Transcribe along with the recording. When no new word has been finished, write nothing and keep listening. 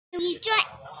rejoin.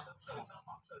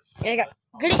 I got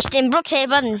glitched in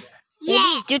Brookhaven.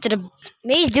 Maybe it's due to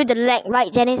the lag,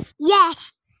 right, Jennise?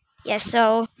 Yes. Yes,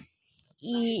 so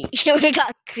we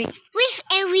got glitched. With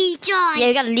a rejoin. Yeah,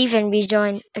 we gotta leave and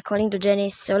rejoin according to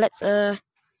Jennise. So let's oh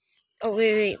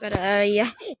wait,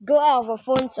 gotta go out of our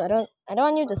phone so I don't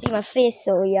want you to see my face.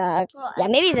 So yeah,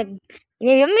 maybe it's a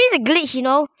glitch, you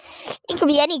know. It could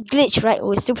be any glitch, right?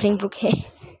 We're still playing Brookhaven.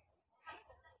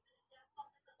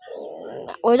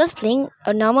 We're just playing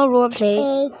a normal role play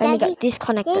and we got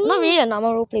disconnected. Not really a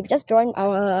normal role play, we just joined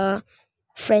our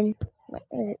friend. What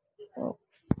is it? Oh.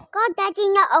 God, Daddy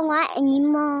not online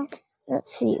anymore.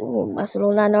 Let's see. Oh,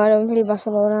 Barcelona. No, I don't play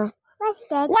Barcelona. What's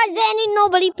that? Why is there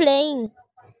nobody playing?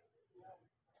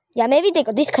 Yeah, maybe they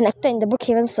got disconnected in the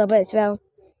Brookhaven server as well.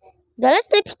 But let's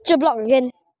play picture block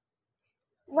again.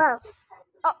 Whoa.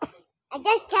 Oh, I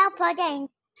just teleported in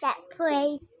that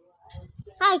place.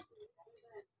 Hi.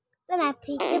 Look at my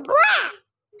picture block.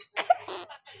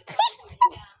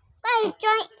 God,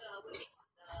 join.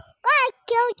 God,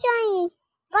 kill Johnny.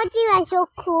 God, you are so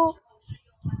cool.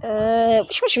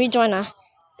 Which one should we join now?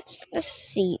 Let's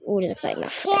see. Oh, this looks like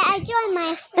enough. Yeah, I joined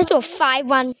my. Let's do a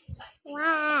 5-1.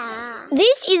 Wow.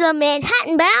 This is a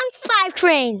Manhattan-bound 5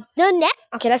 train. The next.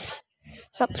 Okay, let's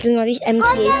stop doing all these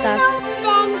MTA stuff.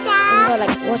 I'm gonna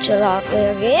like watch a lot.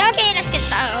 Okay, let's get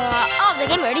started. Oh, the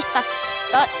game already started.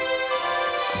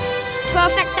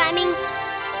 Perfect timing. I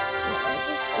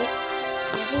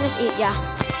think that's it. Yeah.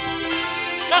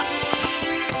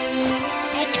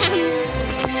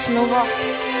 Snowball.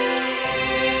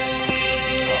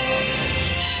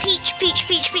 Peach.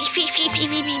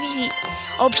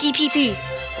 Oh, P.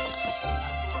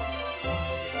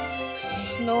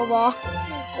 Snowball.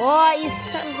 Oh, you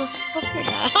son of a stupid.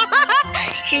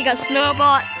 She got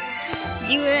snowball.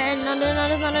 Do it. No,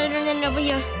 there's not over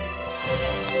here.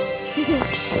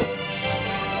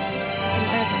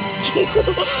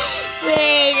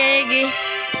 Wait.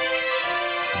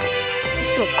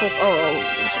 Let's do a cook.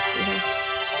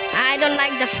 I don't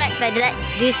like the fact that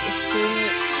this is doing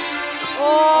it.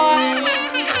 Oh,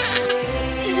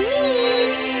 It's me.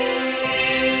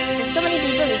 there's so many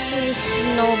people with so many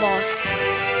snowballs.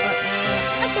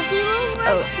 What the people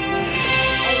want?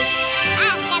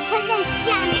 That person's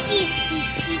jumping.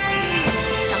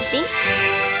 Jumping?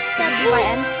 The bush.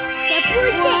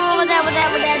 Oh,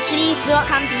 there. Please do not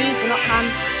come.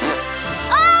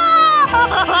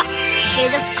 Oh! Okay,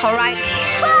 that's correct.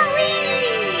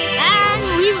 And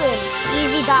we win.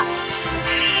 Easy duck.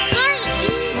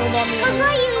 Snowball me.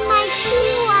 Are you my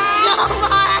team?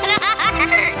 Snowball. You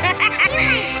my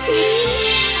team?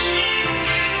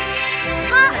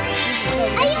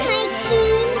 Are you my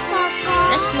team, Coco?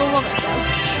 Let's snowball ourselves.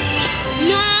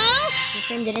 No. My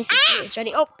friend Jennise58 is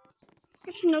ready. Oh, No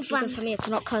please don't problem. tell me I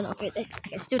cannot turn. Okay, I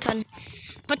can still turn.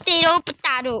 Potato.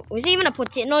 Oh, is it even a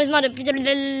potato? No, it's not a potato. Come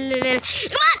on!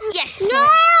 Yes! No.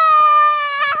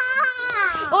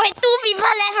 Oh, wait, 2 people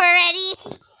left already.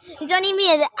 It's only me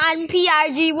and the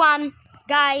PRG1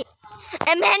 guy.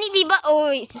 And many people. Oh,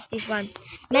 it's just this one.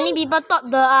 Many people thought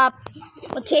the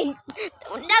potato.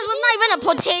 That was not even a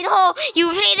potato.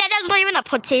 You read that? That's not even a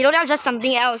potato. That was just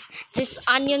something else. This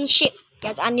onion shape.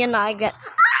 Yes, onion. I get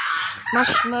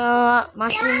mushroom.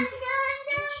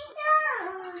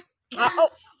 Oh,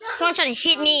 someone trying to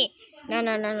hit me. No,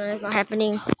 that's not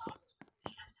happening.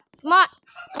 Come on.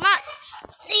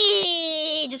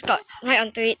 Just got right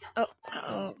onto it. Oh.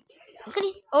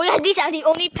 Oh yeah, these are the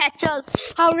only patches.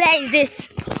 How rare is this?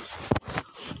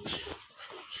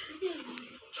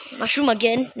 Mushroom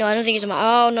again? No, I don't think it's a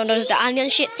mushroom. Oh no, it's the onion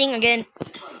shaped thing again.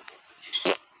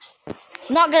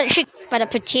 Not gonna trick by the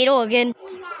potato again.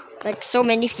 Like so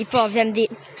many people of them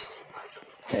did.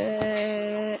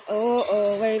 Where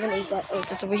even is that? Oh, it's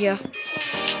just over here.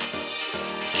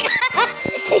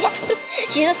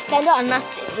 She just stand on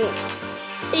nothing.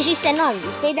 Did she stand on?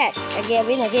 Say that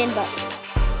again, but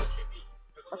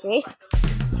okay.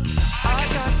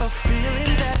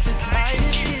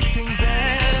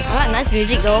 Alright, nice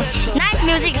music though. Nice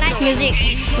music.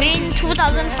 Win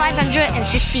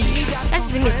 2,550. Let's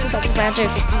assume it's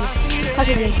 2,550 because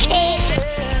it's in K.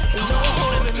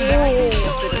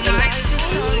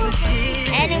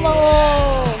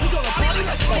 Animals.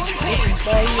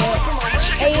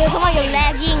 Hey, come on, you're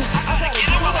lagging.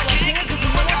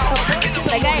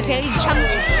 The guy apparently jumped.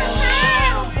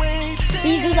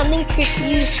 Please do something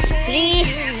tricky.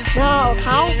 Please. No,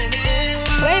 cow.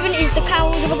 Where even is the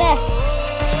cow over there?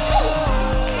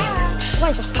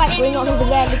 What is the fight going on over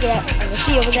there? Look at that. I can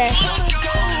see over there.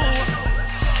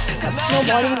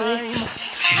 Snowballing me.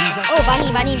 Oh, bunny.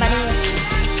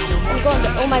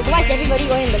 Oh my god, why is everybody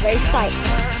going on the very side?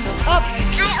 Up.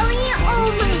 I only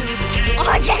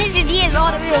Jennise58 is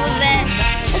all the way over there.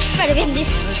 Let's spread again this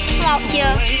sprout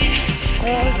here.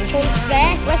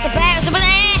 Bear? Where's the bear? It's over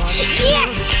there! Yeah!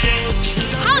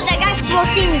 How is that guy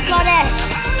floating? It's not there.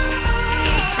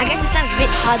 I guess this time's a bit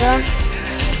harder.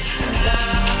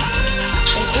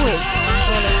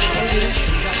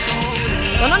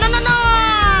 No!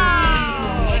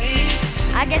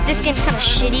 I guess this game's kind of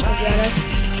shitty, to be honest.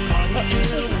 What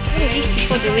are these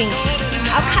people doing?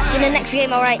 I'll cut in the next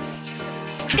game, alright?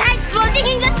 Guys floating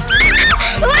in the sky!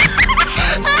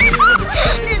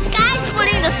 This guy's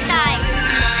floating in the sky.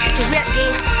 It's a weird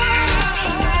game.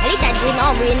 At least I did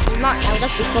not win. If not, I would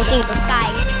just be floating in the sky.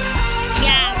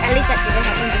 Yeah, at least that didn't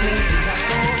happen to me.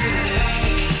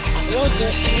 Real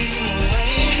good.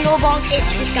 Snowball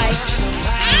edge, this guy.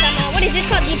 What is this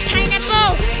called? The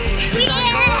pineapple!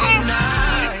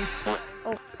 Yeah!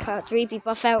 Oh god, 3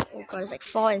 people fell. Oh god, it's like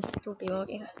 4 and 2 people.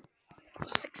 Okay.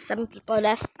 6, 7 people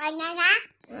left. Banana.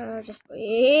 Just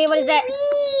wait. What is that?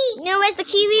 No, where's the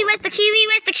kiwi? Where's the kiwi?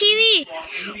 Where's the kiwi?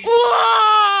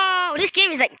 Whoa! This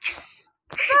game is like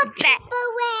 4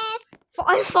 people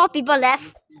left. 4 people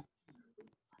left.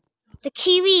 The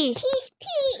kiwi.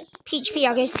 Peach.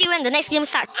 Okay, see you when the next game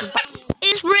starts.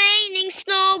 It's raining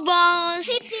snowballs.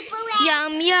 3 people left.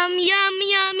 Yum,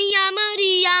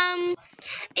 yummity, yum.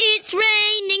 It's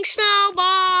raining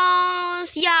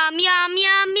snowballs. Yum,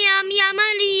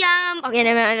 yummity, yum. Okay,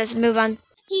 never mind. Let's move on.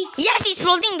 Yes, he's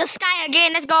floating in the sky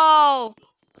again. Let's go.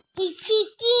 He's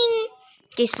cheating.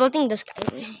 He's floating in the sky.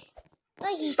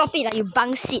 Stop it, like you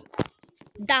bang seat.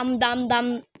 Dumb.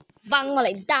 Bang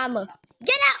like dumb.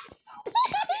 Get out!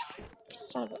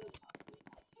 Son of a...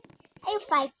 Are you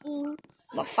fighting?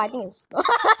 Not fighting is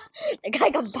the guy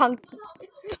got bunked.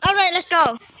 Alright, let's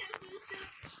go.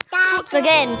 Fruits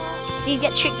again. Please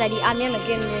get tricked by the onion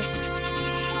again.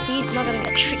 He's not gonna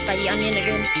get tricked by the onion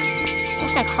again.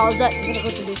 What's that crowded? I'm gonna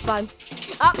go to this one.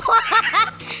 Oh.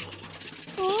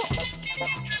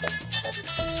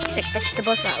 It's like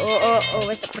vegetables now. Oh,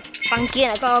 where's the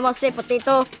pumpkin? I thought I almost said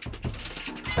potato.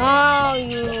 Oh,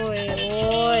 you.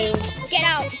 Get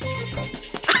out.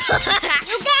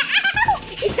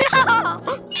 You get out. No.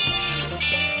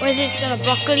 What is this? Is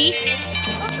broccoli?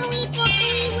 Broccoli,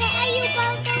 where are you,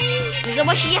 broccoli? It's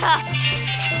over here.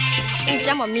 Don't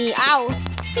jump on me. Ow.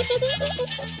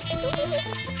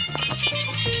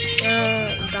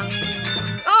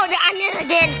 Oh, the onion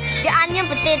again. The onion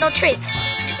potato trick.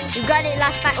 You got it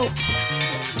last time. Oh.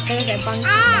 There's that bunky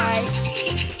guy.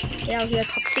 Get out here.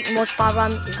 Toxic Most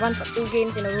Run. It's run for 2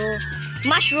 games in a row.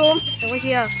 Mushroom. It's over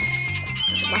here.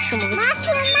 Mushroom over here.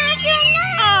 Mushroom, no!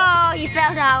 Oh, he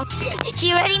fell down.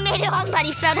 She already made it on, but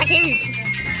he fell down.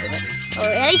 Oh,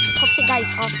 at least the toxic guy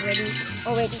is off already.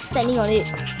 Oh wait, just standing on it.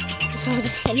 So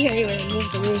just standing on it when I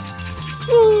moved away.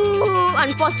 Ooh,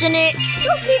 unfortunate. 2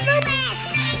 people left.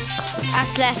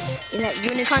 Us left in that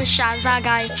unicorn Shaza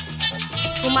guy.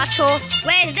 Tomato.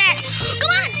 Where is that?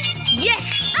 Come on!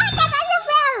 Yes! Oh, that also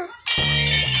fell.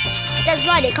 That's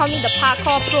why they call me the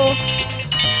parkour pro.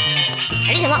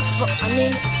 At least I'm not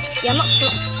I'm not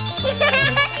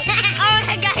Oh,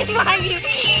 that guy's behind you.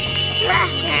 He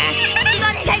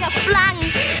got like a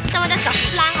flang. Someone just got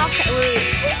flang off that way.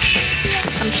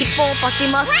 Some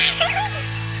hippopotamus.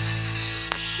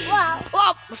 Wow.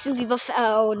 Whoa! A few people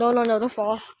fell. Oh, no, don't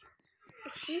fall off.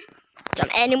 Some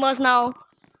animals now.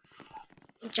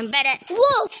 Jump at it.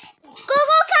 Whoa! Go,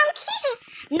 come kiss.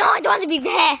 No, I don't want to be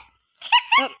there.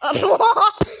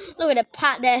 Look at the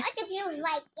part there. What if you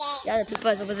right there? The other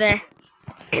people is over there.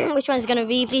 Which one is gonna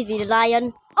be? Please be the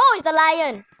lion. Oh, it's the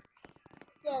lion.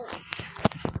 Yeah.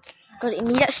 Got an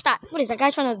immediate start. What is that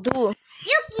guy trying to do? You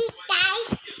eat,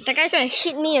 guys. That guy trying to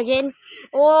hit me again.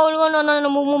 Oh,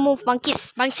 no. Move. Bunky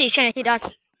is trying to hit us.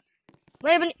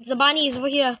 Where even the bunny is over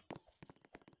here.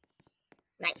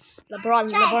 Nice. LeBron.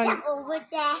 Jump over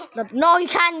there. No, you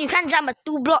can't jump a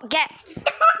 2-block gap.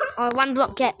 Or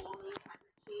 1-block gap.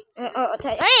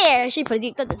 Hey, she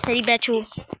predicted the teddy bear too.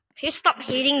 She stop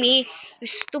hitting me, you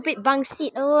stupid bunk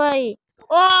seat. Oi!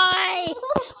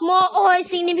 More oi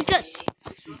significant.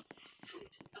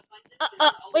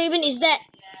 What even is that?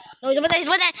 No, it's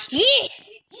over there. Yes!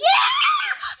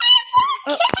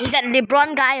 Yeah! Is that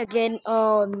LeBron guy again?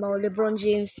 Oh no, LeBron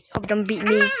James. Hope don't beat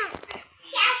me.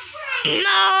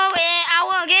 No,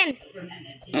 hour again.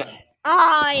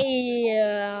 Oh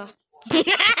yeah.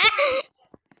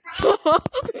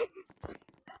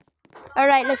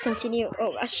 Alright, let's continue.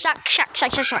 Oh, a shark.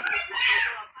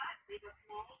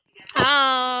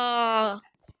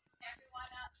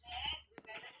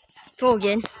 Go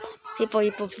again.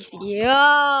 People, please be.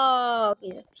 Oh, okay,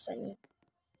 just beside me.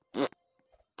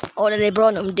 Oh, the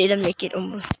LeBron didn't make it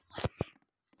almost.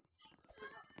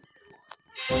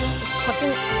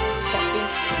 Spotting.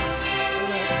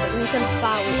 Significant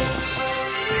foul.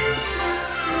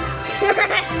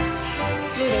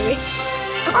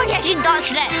 Oh yeah, she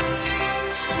dodged that.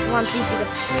 Come on, please be the.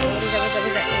 What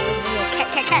is that?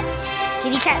 Cat.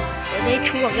 Kitty cat. There are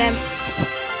 2 of them.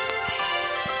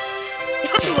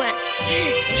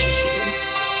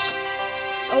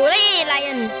 Oh, hey,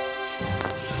 lion.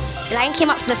 The lion came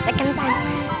up for the 2nd time.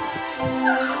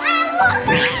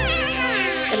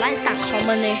 The lion's kind of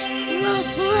common there. Oh,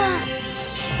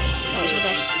 it's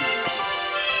okay.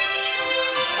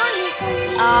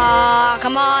 Oh,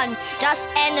 come on. Just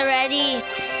end already.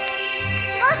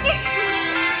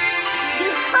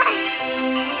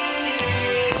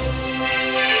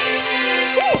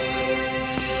 Ooh,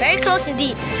 very close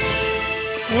indeed.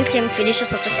 And this game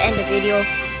finishes, I'll just end the video.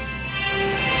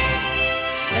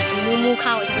 There's the moo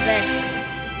cow over there.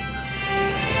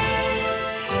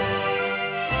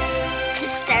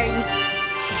 Just staring.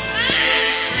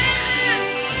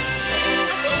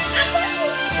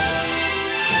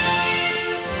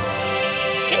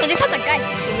 Okay, no, this has a guy.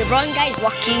 The brown guy is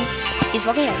walking. He's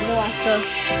walking on the water.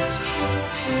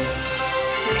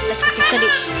 I just protected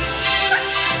it.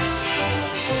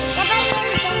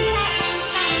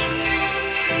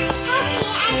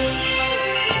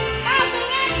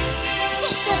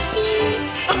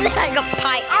 I got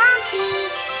pie.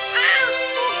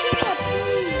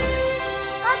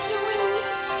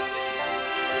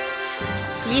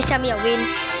 Please tell me a win.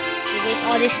 You waste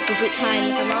all this stupid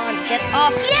time. Come on, get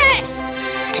off. Yes!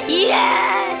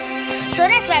 Yes! So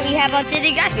that's why we have for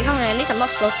today, guys. Because at least I'm not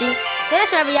floating. So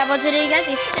that's why we have for today, guys. If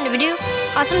you enjoyed the video,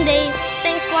 awesome day.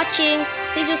 Thanks for watching.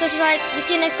 Please do subscribe. We'll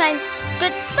see you next time.